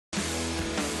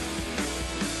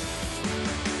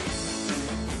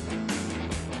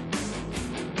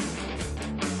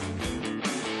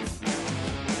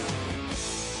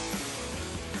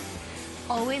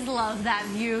always love that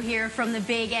view here from the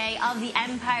Big A of the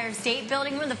Empire State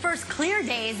Building. One of the first clear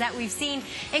days that we've seen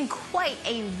in quite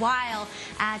a while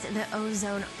at the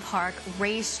Ozone Park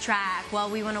Racetrack. Well,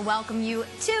 we want to welcome you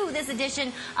to this edition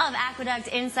of Aqueduct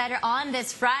Insider on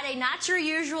this Friday. Not your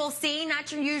usual scene,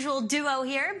 not your usual duo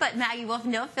here, but Maggie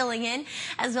Wolfendale filling in,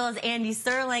 as well as Andy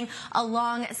Serling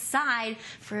alongside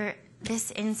for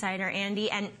this Insider, Andy.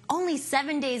 And only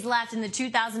 7 days left in the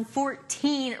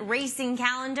 2014 racing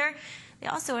calendar. They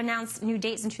also announced new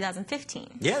dates in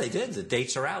 2015. Yeah, they did. The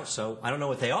dates are out, so I don't know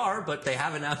what they are, but they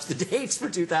have announced the dates for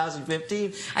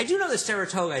 2015. I do know that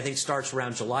Saratoga, I think, starts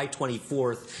around July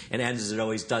 24th and ends, as it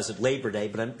always does, at Labor Day,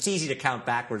 but it's easy to count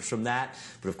backwards from that.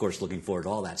 But, of course, looking forward to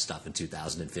all that stuff in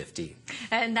 2015.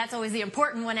 And that's always the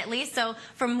important one, at least. So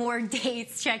for more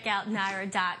dates, check out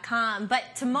NYRA.com.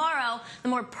 But tomorrow, the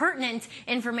more pertinent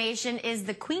information is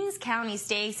the Queens County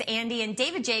Stakes. Andy and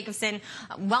David Jacobson,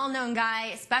 a well-known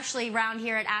guy, especially around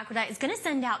here at Aqueduct, is going to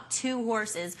send out two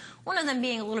horses, one of them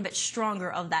being a little bit stronger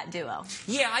of that duo.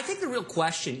 Yeah, I think the real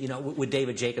question, you know, with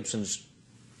David Jacobson's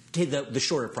the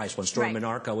shorter price one, Storm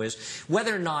Monarco, is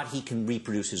whether or not he can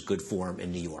reproduce his good form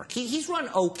in New York. He's run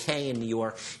okay in New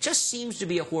York. Just seems to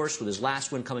be a horse with his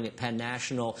last win coming at Penn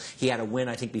National. He had a win,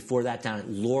 I think, before that down at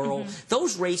Laurel.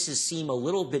 Those races seem a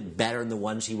little bit better than the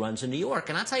ones he runs in New York.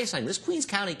 And I'll tell you something, this Queens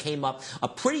County came up a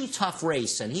pretty tough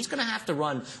race, and he's going to have to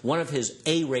run one of his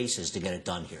A races to get it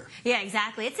done here. Yeah,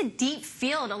 exactly. It's a deep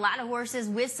field, a lot of horses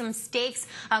with some stakes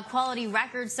quality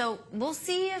records. So we'll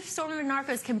see if Storm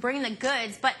Monarcos can bring the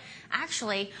goods. But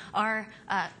actually, our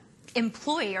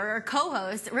employee or our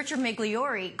co-host, Richard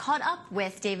Migliori, caught up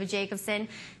with David Jacobson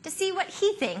to see what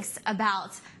he thinks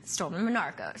about Storm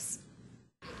Monarcos.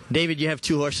 David, you have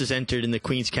two horses entered in the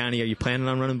Queens County. Are you planning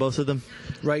on running both of them?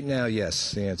 Right now,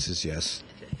 yes. The answer is yes.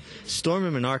 Storm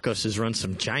Monarcos has run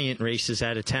some giant races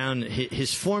out of town.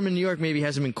 His form in New York maybe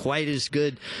hasn't been quite as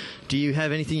good. Do you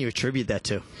have anything you attribute that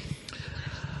to?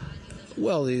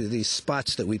 Well, the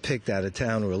spots that we picked out of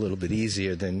town were a little bit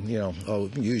easier than,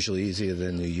 usually easier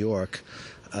than New York.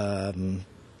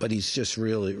 But he's just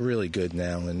really good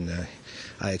now, and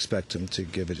I expect him to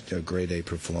give it a grade A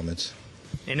performance.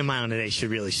 And a mile and a day should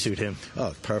really suit him.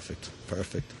 Oh, perfect.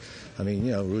 I mean,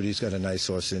 Rudy's got a nice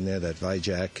horse in there, that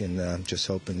Vijak, and I'm just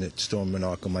hoping that Storm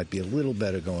Monarco might be a little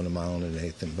better going a mile and an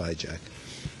eighth than Vijak.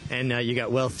 And you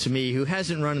got Wealth to Me, who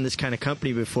hasn't run in this kind of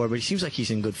company before, but he seems like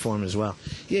he's in good form as well.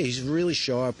 Yeah, he's really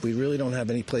sharp. We really don't have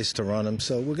any place to run him,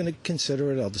 so we're going to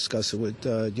consider it. I'll discuss it with,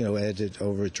 Ed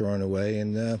over at Drawing Away,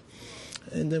 and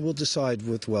then we'll decide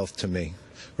with Wealth to Me.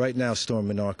 Right now, Storm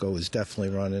Monarco is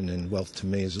definitely running, and Wealth to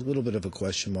Me is a little bit of a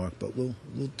question mark, but we'll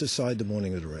decide the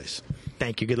morning of the race.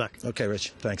 Thank you. Good luck. Okay,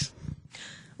 Rich. Thanks.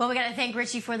 Well, we got to thank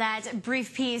Richie for that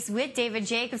brief piece with David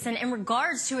Jacobson in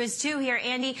regards to his two here,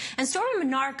 Andy. And Storm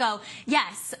Monarco,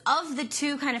 yes, of the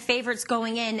two kind of favorites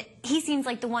going in, he seems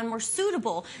like the one more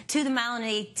suitable to the mile and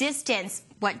eighth distance.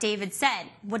 What David said.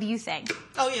 What do you think?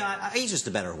 Oh, yeah, he's just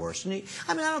a better horse. And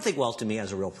I don't think Wealth to Me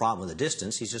has a real problem with the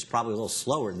distance. He's just probably a little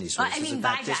slower than these horses. I mean,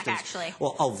 Vijak, actually.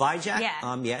 Well, Vijak?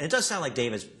 Yeah. Yeah, and it does sound like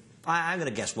David's. I'm going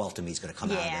to guess Wealth to Me is going to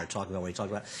come out of there talking about what he talked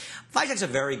about. Vijak's a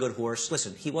very good horse.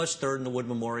 Listen, he was third in the Wood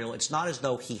Memorial. It's not as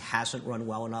though he hasn't run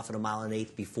well enough at a mile and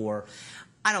eighth before.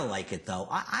 I don't like it, though.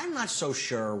 I'm not so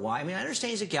sure why. I mean, I understand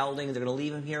he's a gelding and they're going to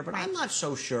leave him here, but I'm not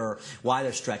so sure why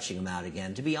they're stretching him out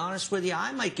again. To be honest with you,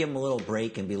 I might give him a little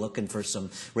break and be looking for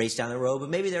some race down the road, but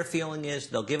maybe their feeling is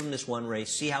they'll give him this one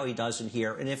race, see how he does in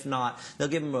here, and if not, they'll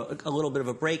give him a little bit of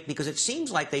a break, because it seems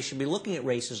like they should be looking at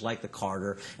races like the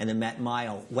Carter and the Met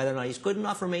Mile. Whether or not he's good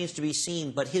enough remains to be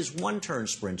seen, but his one-turn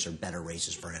sprints are better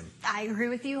races for him. I agree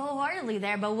with you wholeheartedly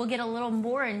there, but we'll get a little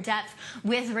more in depth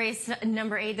with race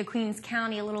number 8, the Queens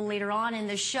County, a little later on in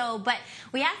the show. But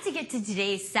we have to get to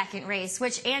today's second race,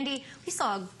 which, Andy, we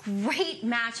saw a great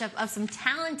matchup of some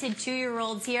talented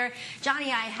two-year-olds here. Johnny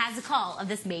I has a call of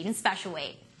this maiden special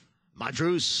weight.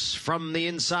 Madrus from the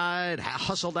inside,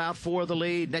 hustled out for the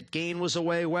lead. Net gain was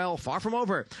away well, far from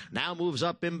over. Now moves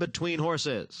up in between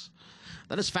horses.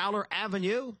 Then is Fowler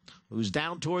Avenue, who's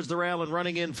down towards the rail and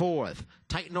running in fourth.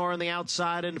 Titanor on the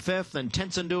outside in fifth, and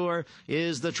Tensendur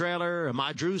is the trailer.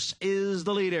 Madrus is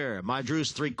the leader.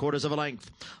 Madrus 3/4 of a length.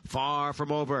 Far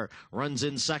from over. Runs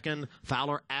in second.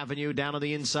 Fowler Avenue down on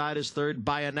the inside is third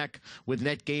by a neck, with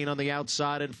Net Gain on the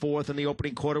outside in fourth. And the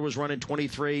opening quarter was running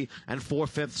 23 and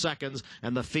 4/5 seconds,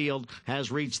 and the field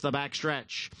has reached the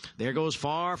backstretch. There goes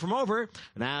Far from over.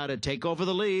 Now to take over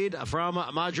the lead from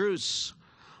Madrus.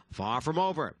 Far from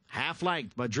over. Half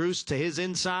length. Madrus to his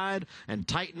inside and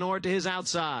Titanor to his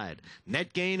outside.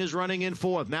 Net Gain is running in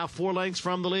fourth. Now 4 lengths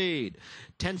from the lead.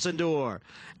 Tensendur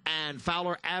and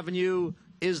Fowler Avenue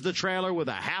is the trailer with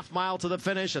a half mile to the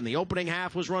finish, and the opening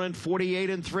half was running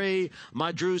 48-3.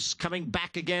 Madrus coming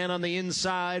back again on the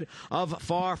inside of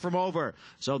Far From Over.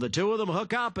 So the two of them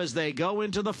hook up as they go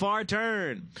into the far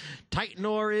turn.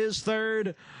 Titanor is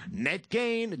third. Net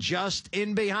Gain just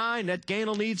in behind. Net Gain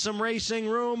will need some racing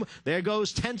room. There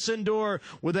goes Tensendor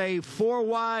with a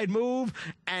 4-wide move,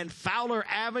 and Fowler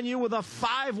Avenue with a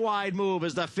 5-wide move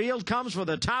as the field comes for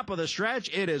the top of the stretch.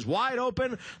 It is wide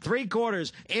open,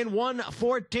 3/4 in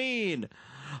 1:14.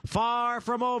 Far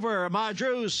From Over,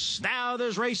 Madrus. Now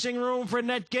there's racing room for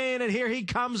Net Gain, and here he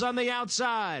comes on the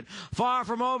outside. Far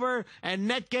From Over and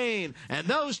Net Gain, and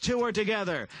those two are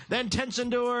together. Then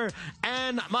Tensendor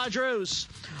and Madrus.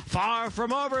 Far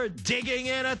From Over digging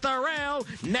in at the rail.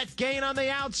 Net Gain on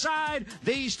the outside.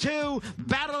 These two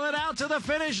battle it out to the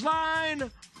finish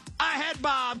line. A head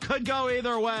bob could go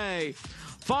either way.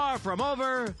 Far From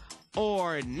Over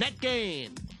or Net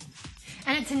Gain.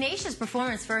 And a tenacious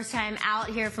performance first time out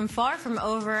here from Far From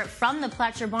Over from the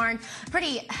Pletcher barn.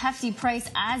 Pretty hefty price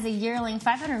as a yearling,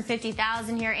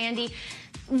 $550,000 here, Andy.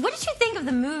 What did you think of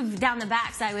the move down the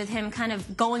backside with him kind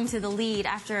of going to the lead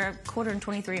after a quarter in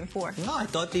 23-4? No, I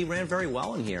thought he ran very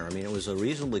well in here. I mean, it was a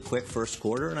reasonably quick first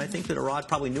quarter, and I think that Arad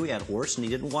probably knew he had a horse, and he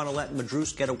didn't want to let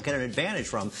Madrus get an advantage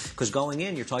from him, because going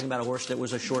in, you're talking about a horse that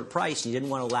was a short price, and you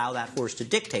didn't want to allow that horse to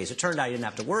dictate. As it turned out, you didn't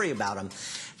have to worry about him.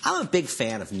 I'm a big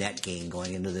fan of Net Gain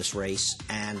going into this race,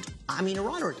 and I mean,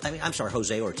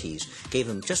 Jose Ortiz gave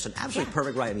him just an absolutely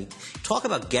perfect ride. I mean, talk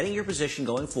about getting your position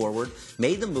going forward,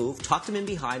 made the move, tucked him in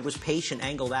behind, was patient,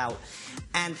 angled out.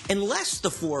 And unless the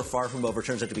 4 Far From Over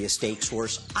turns out to be a stakes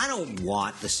horse, I don't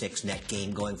want the 6 Net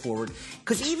Gain going forward.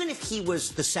 Because even if he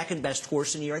was the second best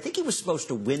horse in the year, I think he was supposed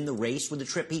to win the race with the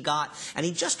trip he got, and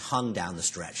he just hung down the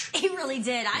stretch. He really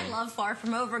did. I love Far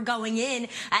From Over going in,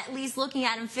 at least looking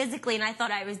at him physically, and I thought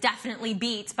I was definitely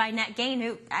beat by Net Gain,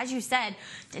 who, as you said,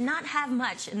 did not have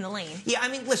much in the lane. Yeah, I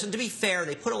mean, listen, to be fair,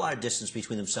 they put a lot of distance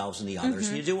between themselves and the others,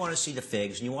 and you do want to see the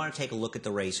figs, and you want to take a look at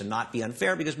the race and not be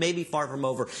unfair, because maybe Far From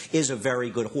Over is a very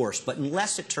good horse, but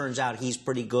unless it turns out he's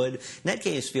pretty good, Net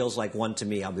Gain feels like one to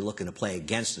me I'll be looking to play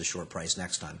against the short price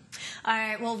next time. All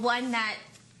right, well, one that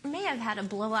may have had a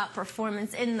blowout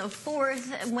performance in the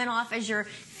 4th, went off as your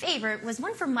favorite, was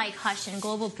one for Mike Hushin,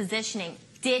 Global Positioning.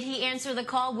 Did he answer the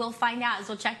call? We'll find out as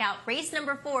we'll check out race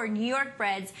number 4, New York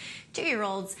Breds,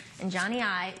 2-year-olds, and Johnny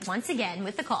I once again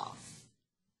with the call.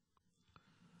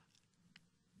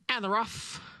 And the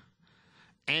rough.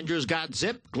 Andrews Got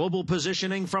Zip, Global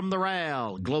Positioning from the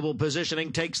rail. Global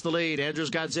Positioning takes the lead. Andrews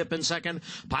Got Zip in second.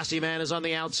 Posse Man is on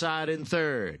the outside in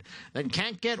third. Then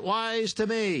Can't Get Wise to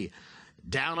Me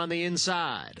down on the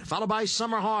inside, followed by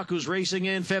Summer Hawk, who's racing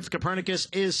in 5th. Copernicus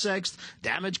is 6th.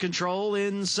 Damage Control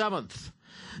in 7th.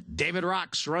 David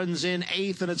Rocks runs in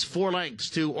 8th, and it's 4 lengths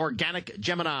to Organic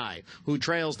Gemini, who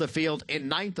trails the field in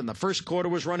 9th, and the first quarter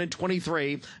was running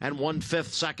 23 and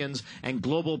 1/5 seconds, and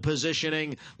Global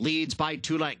Positioning leads by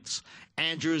 2 lengths.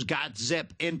 Andrews Got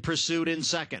Zip in pursuit in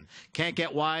second. Can't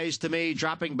Get Wise to Me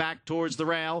dropping back towards the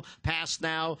rail. Passed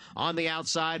now on the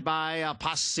outside by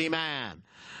Posse Man.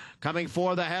 Coming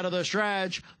for the head of the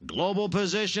stretch, Global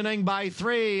Positioning by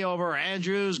 3 over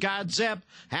Andrews Got Zip.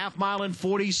 Half mile in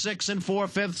 46 and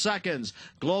 4/5 seconds.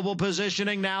 Global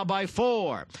Positioning now by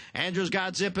 4. Andrews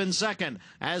Got Zip in second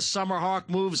as Summer Hawk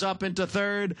moves up into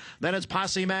third. Then it's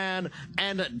Posse Man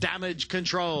and Damage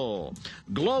Control.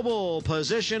 Global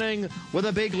Positioning with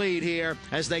a big lead here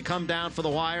as they come down for the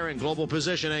wire, and Global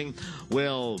Positioning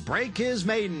will break his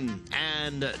maiden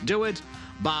and do it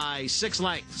by 6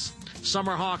 lengths.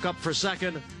 Summer Hawk up for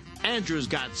second. Andrews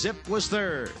Got Zip was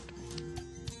third.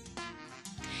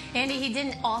 Andy, he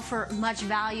didn't offer much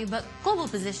value, but Global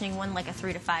Positioning won like a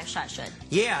 3 to 5 shot should.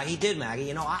 Yeah, he did, Maggie.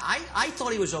 You know, I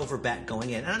thought he was overbet going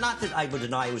in, and not that I would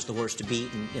deny he was the horse to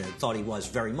beat, and thought he was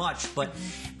very much, but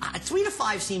 3 to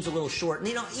 5 seems a little short.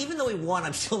 And even though he won,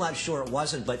 I'm still not sure it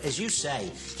wasn't. But as you say,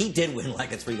 he did win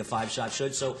like a 3 to 5 shot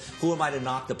should. So who am I to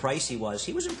knock the price he was?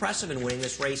 He was impressive in winning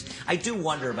this race. I do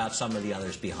wonder about some of the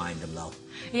others behind him, though.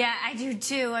 Yeah, I do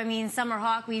too. I mean, Summer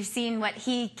Hawk, we've seen what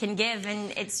he can give,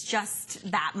 and it's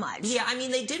just that much. Yeah, I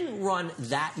mean, they didn't run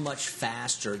that much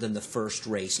faster than the first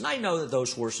race. And I know that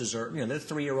those horses are, they're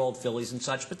 3-year-old fillies and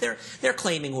such, but they're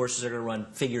claiming horses that are going to run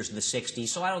figures in the 60s.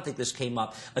 So I don't think this came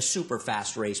up a super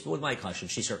fast race. But with Mike Hushin,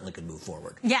 she certainly could move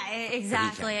forward. Yeah,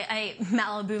 exactly. A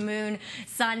Malibu Moon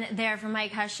son there for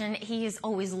Mike Hushin. He is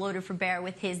always loaded for bear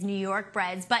with his New York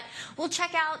Breds. But we'll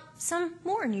check out some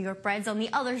more New York Breds on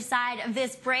the other side of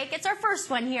this break. It's our first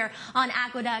one here on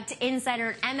Aqueduct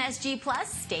Insider MSG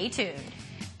Plus. Stay tuned.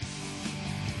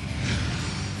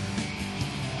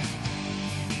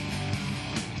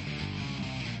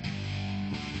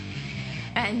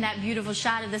 And that beautiful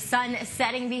shot of the sun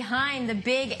setting behind the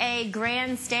Big A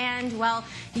grandstand. Well,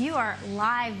 you are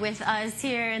live with us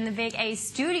here in the Big A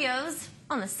studios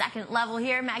on the second level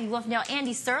here. Maggie, Wolfendale,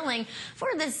 Andy Serling for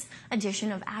this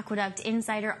edition of Aqueduct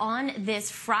Insider on this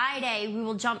Friday. We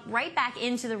will jump right back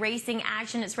into the racing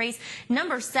action. It's race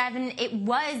number 7. It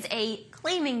was a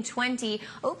claiming 20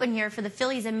 open here for the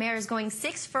fillies and mares going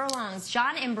 6 furlongs.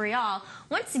 John and Brial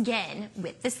once again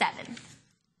with the 7.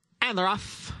 And they're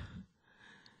off.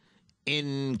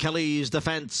 In Kelly's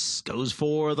defense, goes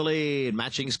for the lead.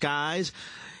 Matching Skies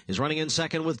is running in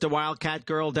second with the Wildcat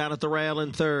Girl down at the rail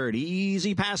in third.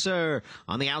 Easy Passer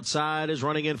on the outside is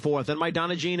running in fourth. And My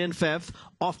Donna Jean in fifth.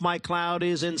 Off My Cloud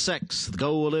is in sixth.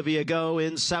 Go Olivia Go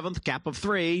in seventh. Gap of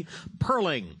 3.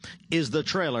 Perling is the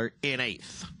trailer in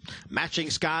eighth.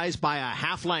 Matching Skies by a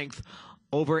half length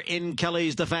over In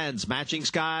Kelly's defense. Matching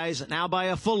Skies now by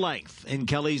a full length. In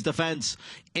Kelly's defense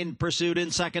in pursuit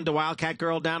in second to Wildcat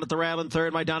Girl down at the rail in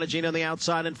third. My Donna Jean on the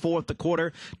outside in fourth. The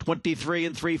quarter 23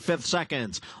 3/5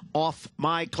 seconds. Off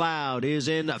My Cloud is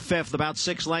in fifth, about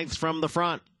 6 lengths from the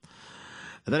front.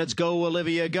 And then it's Go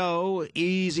Olivia Go,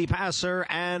 Easy Passer,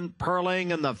 and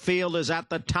Perling, and the field is at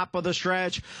the top of the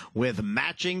stretch with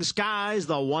Matching Skies,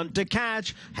 the one to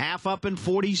catch, half up in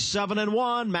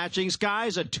 47-1. Matching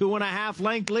Skies, a 2.5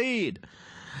 length lead.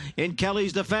 In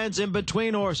Kelly's defense, in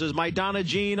between horses, My Donna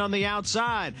Jean on the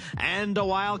outside, and a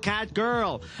Wildcat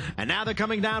Girl. And now they're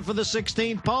coming down for the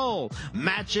 16th pole.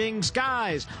 Matching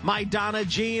Skies, My Donna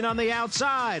Jean on the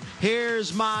outside.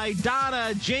 Here's My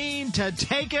Donna Jean to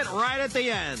take it right at the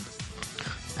end.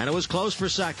 And it was close for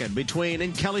second between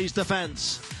In Kelly's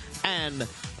defense and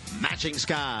Matching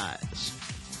Skies.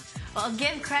 Well,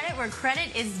 give credit where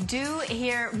credit is due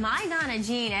here. My Donna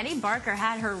Jean, Eddie Barker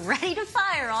had her ready to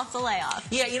fire off the layoff.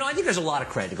 Yeah, you know, I think there's a lot of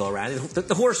credit to go around.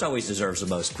 The horse always deserves the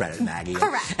most credit, Maggie.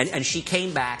 Correct. And she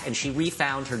came back and she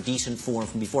refound her decent form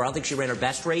from before. I don't think she ran her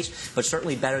best race, but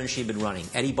certainly better than she'd been running.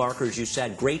 Eddie Barker, as you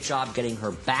said, great job getting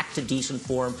her back to decent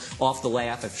form off the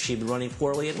layoff if she'd been running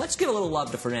poorly. And let's give a little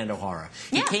love to Fernando Jara.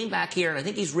 He came back here, and I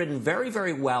think he's ridden very,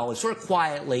 very well, and sort of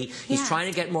quietly. He's trying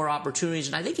to get more opportunities,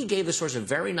 and I think he gave this horse a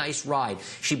very nice ride.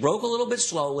 She broke a little bit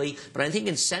slowly, but I think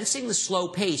in sensing the slow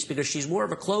pace, because she's more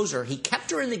of a closer, he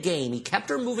kept her in the game, he kept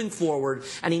her moving forward,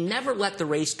 and he never let the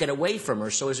race get away from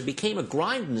her. So as it became a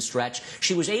grind in the stretch,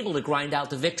 she was able to grind out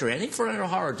the victory. I think Fernando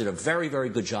Jara did a very, very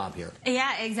good job here.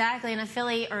 Yeah, exactly. And a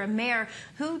filly or a mare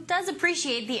who does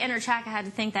appreciate the inner track. I had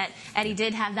to think that Eddie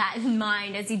did have that in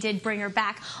mind as he did bring her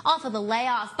back off of the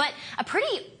layoff. But a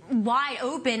pretty wide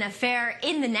open affair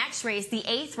in the next race, the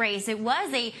 8th race. It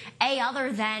was a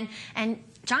other than, and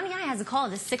Johnny I has a call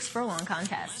of the 6 furlong contest.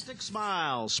 Plastic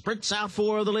Smile sprints out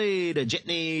for the lead.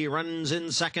 Jitney runs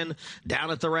in second.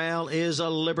 Down at the rail is a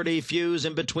Liberty Fuse.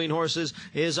 In between horses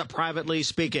is a Privately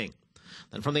Speaking.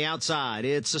 Then from the outside,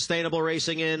 it's Sustainable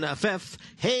Racing in 5th.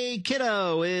 Hey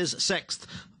Kiddo is 6th.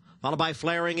 Followed by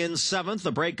Flaring in 7th.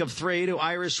 The break of 3 to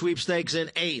Irish Sweepstakes in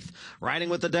 8th. Riding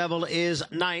with the Devil is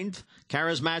 9th.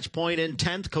 Kara's Match Point in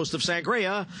 10th. Coast of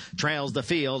Sangria trails the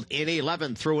field in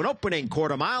 11th through an opening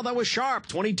quarter mile that was sharp.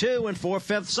 22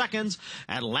 4/5 seconds.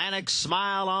 Atlantic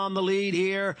Smile on the lead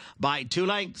here by 2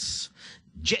 lengths.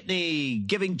 Jitney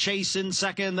giving chase in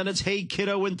second. Then it's Hey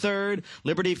Kiddo in third.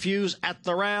 Liberty Fuse at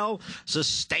the rail.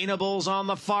 Sustainable's on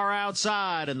the far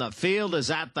outside. And the field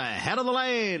is at the head of the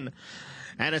lane.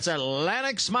 And it's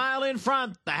Atlantic Smile in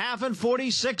front. The half in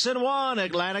 46-1.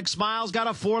 Atlantic Smile's got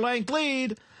a 4-length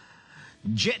lead.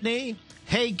 Jitney,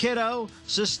 Hey Kiddo,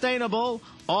 Sustainable,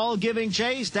 all giving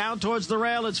chase. Down towards the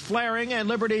rail, it's Flaring and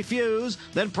Liberty Fuse.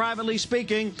 Then Privately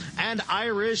Speaking and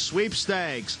Irish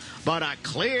Sweepstakes. But a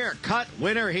clear-cut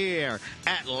winner here.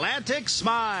 Atlantic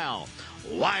Smile.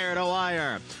 Wire to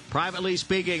wire. Privately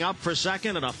Speaking up for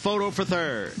second and a photo for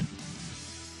third.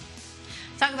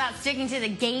 Talk about sticking to the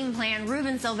game plan.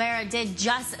 Ruben Silvera did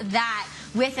just that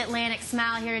with Atlantic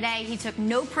Smile here today. He took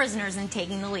no prisoners in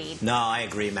taking the lead. No, I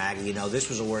agree, Maggie. You know, this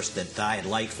was a horse that I had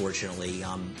liked, fortunately,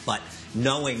 but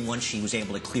knowing once she was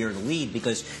able to clear the lead,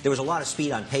 because there was a lot of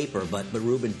speed on paper, but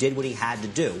Ruben did what he had to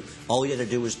do. All he had to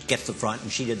do was get to the front,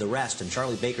 and she did the rest. And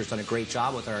Charlie Baker's done a great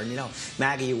job with her. And, you know,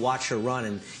 Maggie, you watch her run,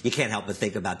 and you can't help but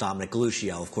think about Dominic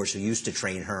Galuccio, of course, who used to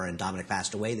train her, and Dominic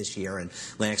passed away this year. And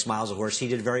Atlantic Smile's a horse he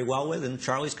did very well with, and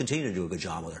Charlie's continued to do a good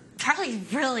job with her. Charlie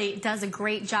really does a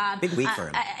great job. Big week for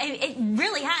him. It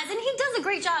really has, and he does a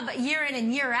great job year in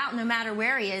and year out, no matter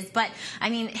where he is. But, I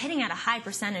mean, hitting at a high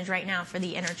percentage right now for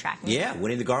the inner track. Yeah,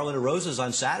 winning the Garland of Roses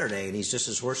on Saturday, and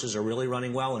his horses are really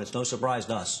running well, and it's no surprise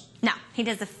to us. No, he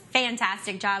does a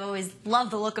fantastic job. I always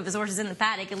love the look of his horses in the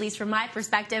paddock, at least from my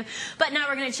perspective. But now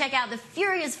we're going to check out the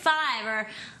Furious 5, or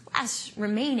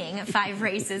remaining 5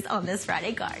 races on this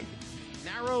Friday card.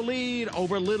 Narrow lead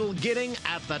over Little Gidding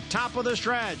at the top of the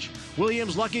stretch.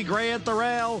 Williams Lucky Gray at the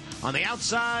rail. On the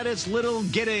outside, it's Little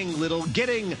Gidding. Little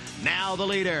Gidding now the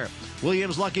leader.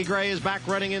 Williams Lucky Gray is back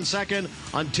running in second.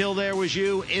 Until There Was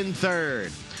You in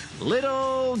third.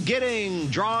 Little Gidding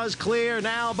draws clear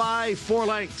now by 4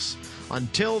 lengths.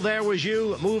 Until There Was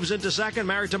You moves into second.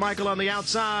 Married to Michael on the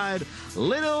outside.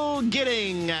 Little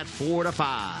Gidding at 4 to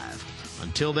 5.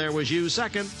 Until There Was You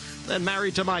second. Then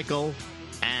Married to Michael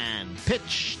and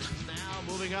Pitched.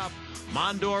 Now moving up.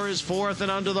 Mondor is fourth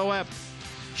and under the whip.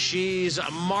 She's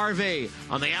Marvy.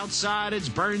 On the outside, it's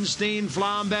Bernstein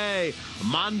Flambe.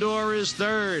 Mondor is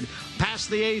third. Past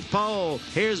the 8th pole,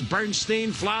 here's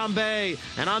Bernstein Flambe.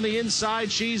 And on the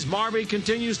inside, She's Marvy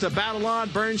continues to battle on.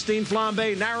 Bernstein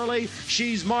Flambe narrowly.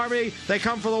 She's Marvy. They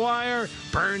come for the wire.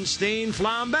 Bernstein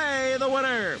Flambe, the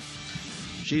winner.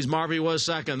 She's Marvy was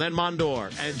second. Then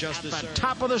Mondor. And just at the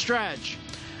top of the stretch,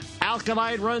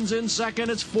 Alkalite runs in second.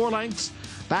 It's 4 lengths.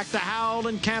 Back to Howell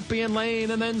and Campion Lane,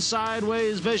 and then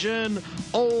Sideways Vision.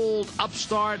 Old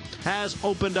Upstart has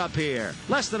opened up here.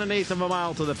 Less than 1/8 of a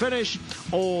mile to the finish.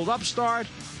 Old Upstart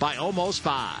by almost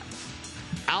 5.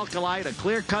 Alkalite a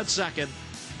clear-cut second.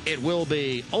 It will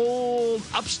be Old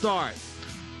Upstart.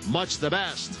 Much the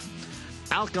best.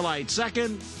 Alkalite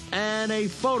second, and a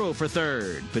photo for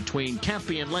third between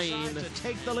Campion Lane to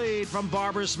take the lead from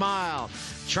Barbara Smile.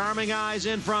 Charming Eyes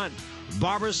in front.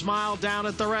 Barbara Smile down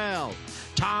at the rail.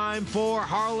 Time for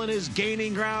Harlan is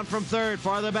gaining ground from third.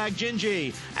 Farther back,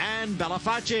 Gingy and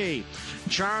Belafaci.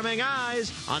 Charming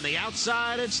Eyes on the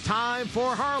outside. It's time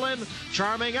for Harlan.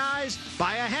 Charming Eyes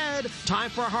by a head.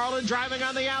 Time for Harlan driving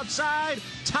on the outside.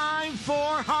 Time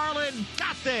for Harlan.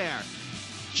 Got there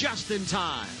just in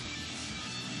time.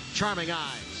 Charming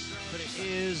Eyes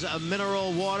is a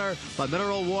Mineral Water, but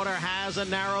Mineral Water has a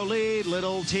narrow lead.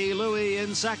 Little T. Louie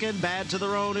in second. Bad to the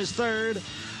Roan is third.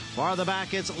 Farther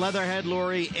back, it's Leatherhead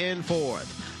Lurie in fourth.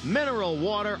 Mineral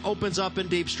Water opens up in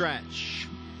deep stretch.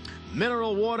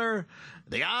 Mineral Water,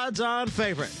 the odds-on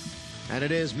favorite. And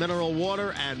it is Mineral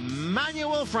Water and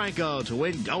Manuel Franco to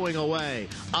win going away.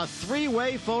 A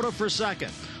 3-way photo for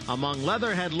second among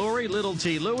Leatherhead Lurie, Little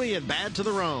T. Louie, and Bad to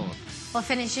the Roan. Well,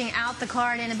 finishing out the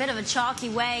card in a bit of a chalky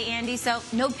way, Andy, so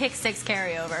no pick-6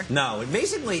 carryover. No,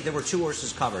 basically there were 2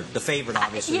 horses covered. The favorite,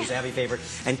 obviously, was a heavy favorite,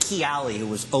 and Key Alley, who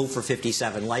was 0 for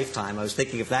 57 lifetime. I was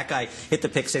thinking if that guy hit the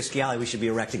pick-6 Key Alley, we should be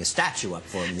erecting a statue up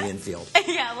for him in the infield.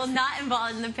 Yeah, well, not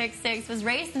involved in the pick-6 was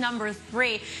race number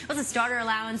 3. It was a starter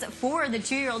allowance for the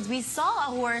 2-year-olds. We saw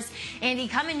a horse, Andy,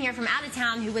 come in here from out of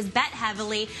town who was bet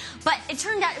heavily, but it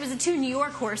turned out it was the 2 New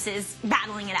York horses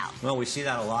battling it out. Well, we see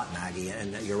that a lot, Maggie,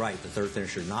 and you're right. The third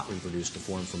finisher not reproduced the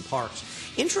form from Parks.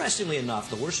 Interestingly enough,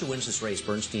 the horse who wins this race,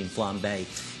 Bernstein Flambe,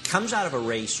 comes out of a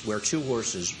race where 2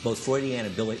 horses, both Freudian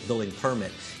and Building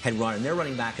Permit, had run, and they're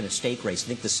running back in a stake race, I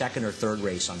think the 2nd or 3rd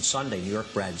race on Sunday, New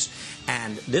York breds.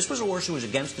 And this was a horse who was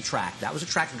against the track. That was a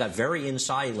track that got very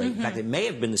inside late. In fact, it may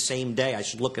have been the same day, I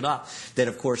should look it up, that,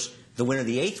 of course, the winner of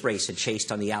the 8th race had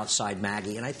chased on the outside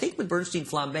Maggie. And I think with Bernstein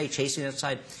Flambe chasing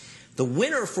outside, the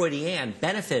winner of Freudian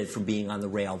benefited from being on the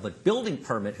rail, but Building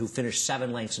Permit, who finished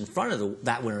 7 lengths in front of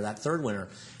that winner, that 3rd winner,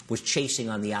 was chasing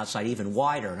on the outside even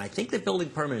wider. And I think that Building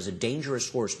Permit is a dangerous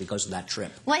horse because of that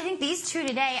trip. Well, I think these 2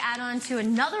 today add on to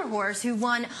another horse who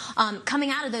won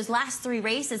coming out of those last 3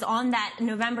 races on that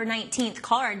November 19th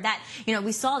card that, you know,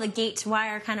 we saw the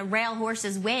gate-to-wire kind of rail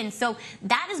horses win. So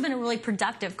that has been a really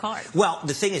productive card. Well,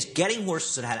 the thing is, getting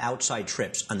horses that had outside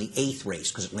trips on the 8th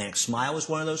race, because Atlantic Smile was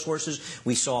one of those horses.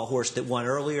 We saw a horse that won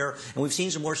earlier, and we've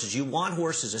seen some horses. You want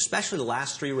horses, especially the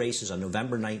last 3 races on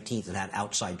November 19th that had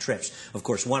outside trips. Of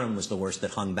course, one of them was the horse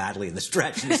that hung badly in the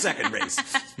stretch in the 2nd race.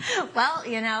 Well,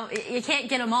 you know, you can't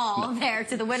get them all there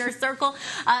to the winner's circle,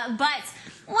 but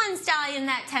one stallion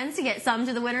that tends to get some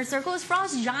to the winner's circle is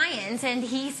Frost Giant, and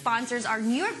he sponsors our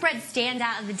New York bred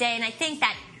standout of the day, and I think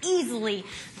that easily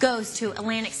goes to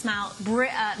Atlantic Smile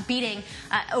beating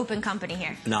Open Company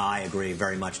here. No, I agree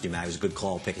very much, D-Mag. It was a good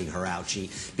call picking her out. She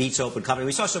beats Open Company.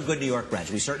 We saw some good New York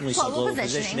breds. We certainly saw Global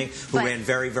Positioning, who ran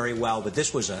very, very well, but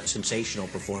this was a sensational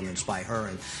performance by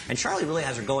her. And Charlie really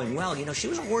has her going well. You know, she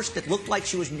was a horse that looked like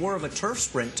she was more of a turf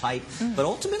sprint type, but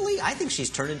ultimately I think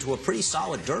she's turned into a pretty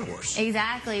solid dirt horse.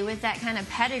 Exactly, with that kind of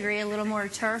pedigree, a little more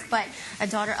turf, but a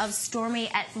daughter of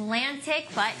Stormy Atlantic.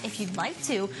 But if you'd like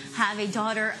to have a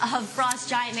daughter of Frost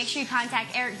Giant, make sure you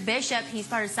contact Eric Bishop. He's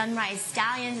part of Sunrise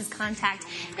Stallions. His contact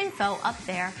info up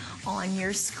there on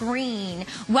your screen.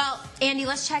 Well, Andy,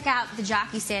 let's check out the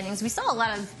jockey standings. We saw a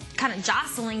lot of kind of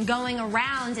jostling going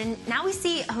around, and now we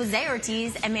see Jose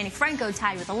Ortiz and Manny Franco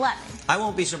tied with 11. I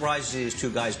won't be surprised to see these two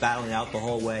guys battling out the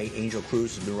whole way. Angel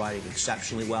Cruz has been riding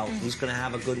exceptionally well. He's going to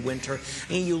have a good winter.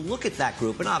 And you look at that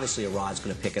group, and obviously Arad's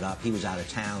going to pick it up. He was out of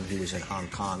town. He was in Hong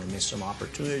Kong and missed some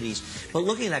opportunities. But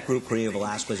looking at that group, Carreño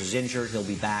Velasquez is injured. He'll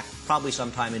be back probably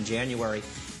sometime in January.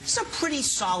 It's a pretty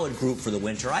solid group for the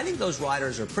winter. I think those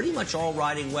riders are pretty much all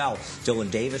riding well.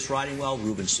 Dylan Davis riding well.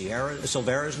 Ruben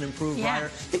Silvera is an improved rider. I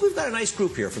think we've got a nice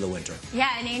group here for the winter. Yeah,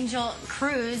 and Angel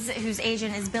Cruz, whose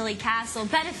agent is Billy Castle,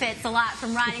 benefits a lot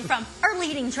from riding from our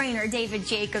leading trainer, David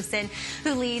Jacobson,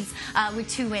 who leads with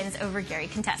 2 wins over Gary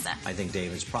Contessa. I think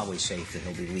David's probably safe that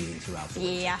he'll be leading throughout the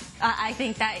winter. Yeah, I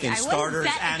think that in I starters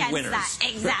bet and against winners. That.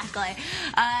 Exactly.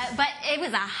 But it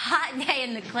was a hot day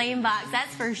in the claim box,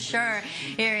 that's for sure.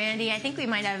 Here, Andy, I think we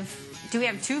might have. Do we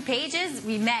have 2 pages?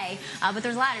 We may, but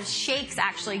there's a lot of shakes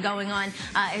actually going on.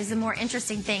 Is the more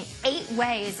interesting thing. 8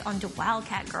 ways onto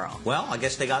Wildcat Girl. Well, I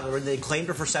guess they claimed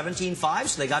her for $17,500,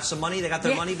 so they got some money. They got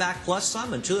their money back plus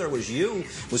some. And there was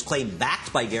was claimed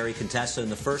backed by Gary Contessa in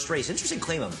the first race. Interesting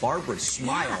claim of Barbara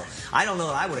Smile. Yeah. I don't know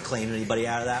that I would have claimed anybody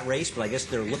out of that race, but I guess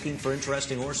they're looking for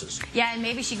interesting horses. Yeah, and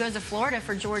maybe she goes to Florida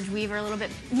for George Weaver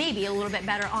maybe a little bit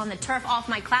better on the turf. Off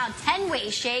My Cloud, 10-way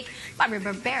shake. Barbara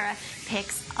Barbera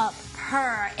picks up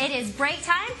her. It is break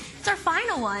time. It's our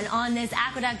final one on this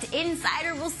Aqueduct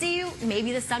Insider. We'll see you.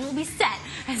 Maybe the sun will be set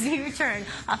as we return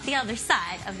off the other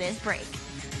side of this break.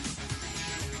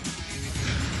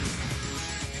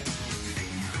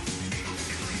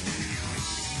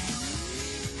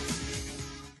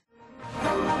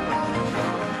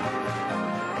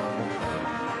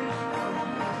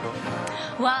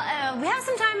 Well, we have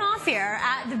some time off here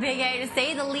at the Big A, to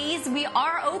say the least. We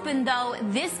are open, though,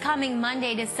 this coming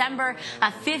Monday, December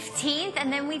 15th,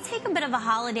 and then we take a bit of a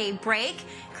holiday break.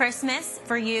 Christmas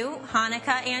for you,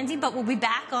 Hanukkah, Andy, but we'll be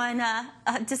back on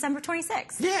December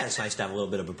 26th. Yeah, it's nice to have a little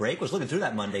bit of a break. I was looking through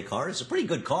that Monday card. It's a pretty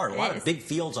good card. A lot of big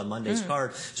fields on Monday's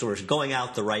card, so we're going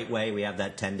out the right way. We have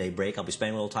that 10-day break. I'll be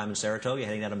spending a little time in Saratoga,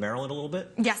 heading down to Maryland a little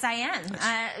bit. Yes, I am.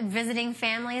 Nice. Visiting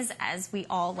families, as we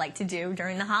all like to do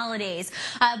during the holidays.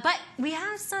 But we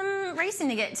have some racing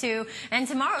to get to, and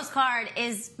tomorrow's card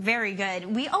is very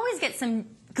good. We always get some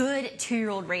good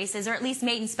 2-year-old races, or at least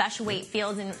maiden special weight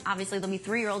fields, and obviously there'll be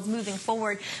 3-year-olds moving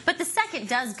forward. But the second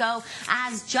does go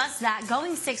as just that,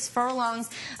 going 6 furlongs.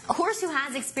 A horse who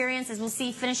has experience, as we'll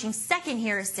see, finishing second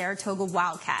here is Saratoga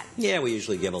Wildcat. Yeah, we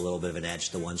usually give a little bit of an edge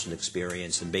to the ones with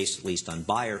experience, and based at least on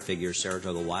Beyer figures,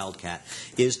 Saratoga Wildcat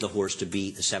is the horse to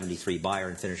beat the 73 Beyer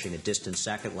and finishing a distant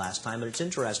second last time. But it's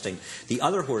interesting, the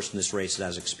other horse in this race that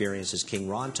has experience is King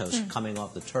Rontos, coming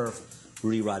off the turf.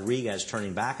 Rudy Rodriguez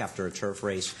turning back after a turf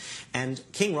race. And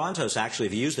King Rontos, actually,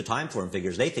 if you use the time form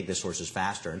figures, they think this horse is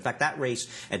faster. In fact, that race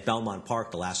at Belmont Park,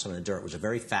 the last time in the dirt, was a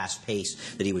very fast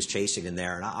pace that he was chasing in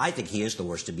there. And I think he is the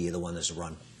horse to be the one that's a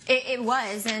run. It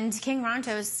was, and King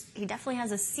Rontos, he definitely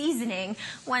has a seasoning.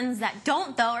 Ones that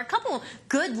don't, though, are a couple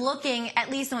good-looking,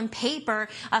 at least on paper,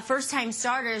 first-time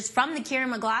starters from the Kieran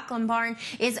McLaughlin barn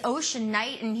is Ocean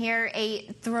Knight, and here a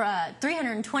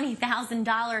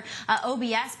 $320,000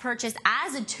 OBS purchase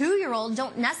as a 2-year-old.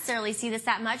 Don't necessarily see this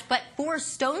that much, but for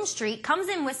Stone Street, comes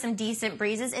in with some decent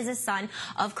breezes, is a son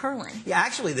of Curlin. Yeah,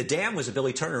 actually, the Dam was a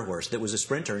Billy Turner horse that was a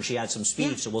sprinter, and she had some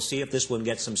speed, so we'll see if this one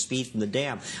gets some speed from the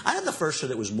Dam. I thought the first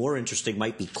that was more interesting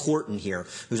might be Corton here,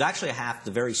 who's actually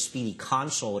the very speedy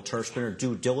Console, a turf sprinter,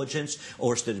 Due Diligence, a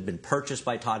horse that had been purchased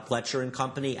by Todd Pletcher and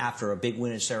company after a big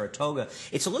win in Saratoga.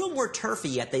 It's a little more turfy,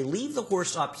 yet they leave the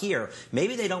horse up here.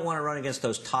 Maybe they don't want to run against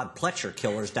those Todd Pletcher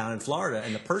killers down in Florida,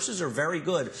 and the purses are very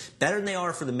good, better than they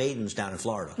are for the maidens down in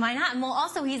Florida. Why not? And well,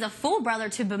 also, he's a full brother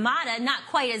to Bamada, not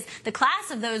quite as the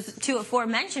class of those 2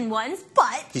 aforementioned ones,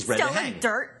 but he's ready still to hang. in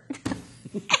dirt.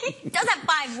 He does have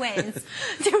 5 wins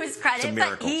to his credit,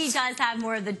 but he does have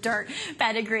more of the dirt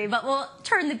pedigree. But we'll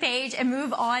turn the page and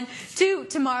move on to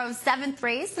tomorrow's 7th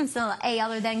race, and still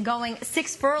other than going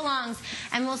 6 furlongs.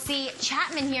 And we'll see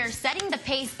Chapman here setting the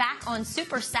pace back on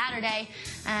Super Saturday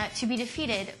to be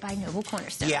defeated by Noble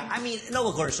Cornerstone. Yeah, I mean,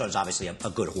 Noble Cornerstone is obviously a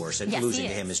good horse, and losing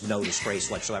to him is no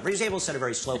disgrace whatsoever. He's able to set a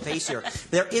very slow pace here.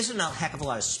 There isn't a heck of a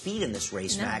lot of speed in this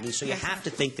race, Maggie, so you have to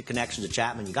think the connection to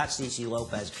Chapman. You got CeCe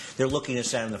Lopez. They're looking has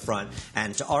said in the front,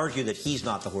 and to argue that he's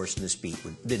not the horse in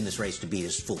this race to beat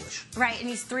is foolish. Right, and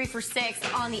he's 3 for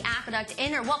 6 on the Aqueduct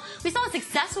Inner. Well, we saw a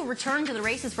successful return to the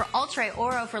races for Ultra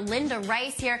Oro for Linda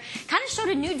Rice here. Kind of showed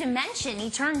a new dimension. He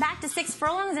turned back to 6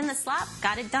 furlongs in the slot.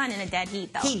 Got it done in a dead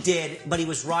heat, though. He did, but he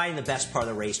was riding the best part of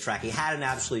the racetrack. He had an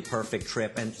absolutely perfect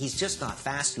trip, and he's just not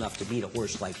fast enough to beat a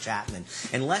horse like Chapman.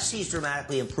 Unless he's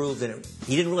dramatically improved, and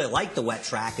he didn't really like the wet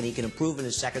track, and he can improve in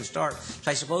his second start, which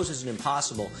I suppose isn't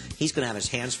impossible. He's going to have his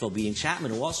hands full beating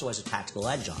Chapman, who also has a tactical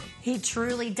edge on him. He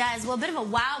truly does. Well, a bit of a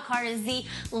wild card is the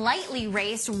lightly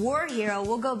raced War Hero.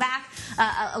 We'll go back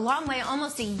a long way,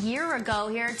 almost a year ago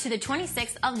here to the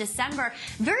 26th of December.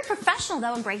 Very professional,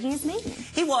 though, in breaking his maiden.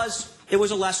 He was. It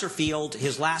was a lesser field.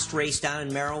 His last race down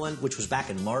in Maryland, which was back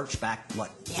in March, what,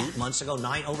 8 months ago?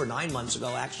 Over 9 months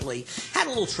ago, actually. Had a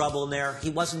little trouble in there. He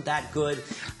wasn't that good.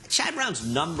 Chad Brown's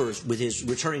numbers with his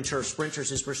returning turf sprinters,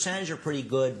 his percentage are pretty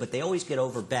good, but they always get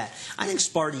overbet. I think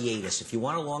Spartiatus, if you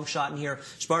want a long shot in here,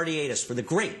 Spartiatus for the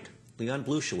great Leon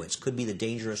Blushewitz could be the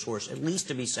dangerous horse, at least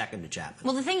to be second to Chapman.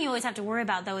 Well, the thing you always have to worry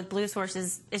about, though, with Blue's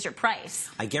horses is your price.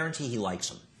 I guarantee he likes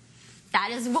them.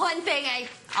 That is one thing I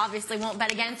obviously won't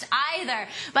bet against either.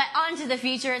 But on to the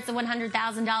future. It's the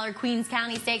 $100,000 Queens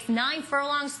County Stakes. 9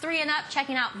 furlongs, 3 and up.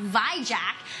 Checking out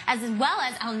Vijack as well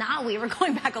as El Nawi. We're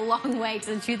going back a long way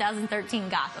to the 2013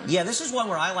 Gotham. Yeah, this is one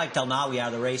where I liked El Nawi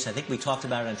out of the race. I think we talked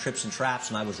about it on Trips and Traps,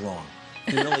 and I was wrong.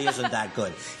 He really isn't that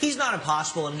good. He's not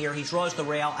impossible in here. He draws the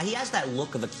rail. He has that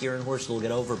look of a Kieran horse that will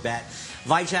get overbet.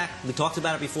 Vijack, we talked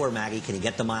about it before, Maggie. Can he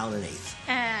get the mile and an eighth?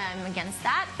 I'm against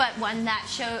that, but one that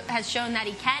has shown that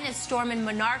he can is Stormin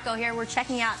Monarco here. We're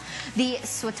checking out the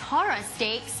Swatara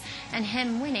Stakes and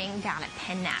him winning down at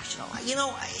Penn National. You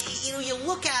know, you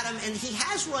look at him, and he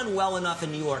has run well enough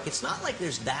in New York. It's not like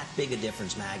there's that big a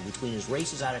difference, Mag, between his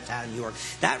races out of town in New York.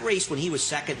 That race when he was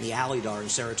second in the Alydar in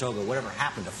Saratoga, whatever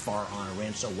happened to Farhan,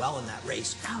 ran so well in that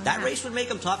race. That race would make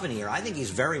him tough in here. I think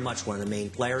he's very much one of the main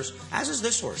players, as is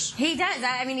this horse. He does.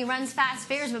 I mean, he runs fast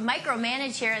fares, but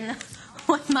micromanage here in the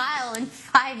 1 mile and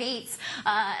 5/8,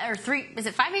 or 3. Is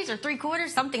it 5/8 or 3/4?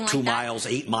 Something like that. 2 miles,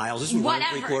 8 miles. This is 1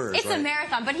 3/4. It's a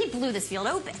marathon, but he blew this field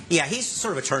open. Yeah, he's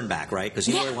sort of a turnback, right? Because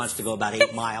he really wants to go about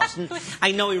 8 miles. And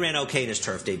I know he ran okay in his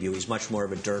turf debut. He's much more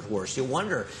of a dirt horse. You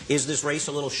wonder, is this race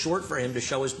a little short for him to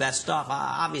show his best stuff?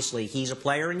 Obviously, he's a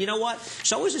player. And you know what?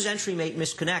 So is his entry mate,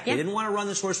 Misconnect. They didn't want to run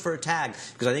this horse for a tag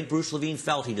because I think Bruce Levine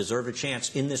felt he deserved a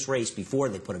chance in this race before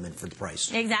they put him in for the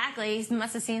price. Exactly. He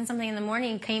must have seen something in the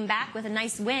morning and came back with a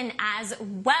nice win as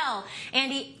well.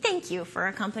 Andy, thank you for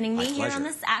accompanying me here on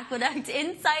this Aqueduct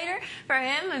Insider. For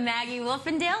him and Maggie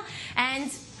Wolfendale. And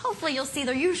hopefully you'll see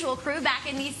the usual crew back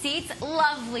in these seats.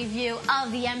 Lovely view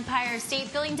of the Empire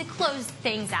State Building to close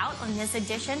things out on this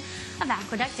edition of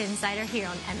Aqueduct Insider here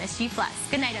on MSG+.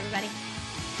 Good night, everybody.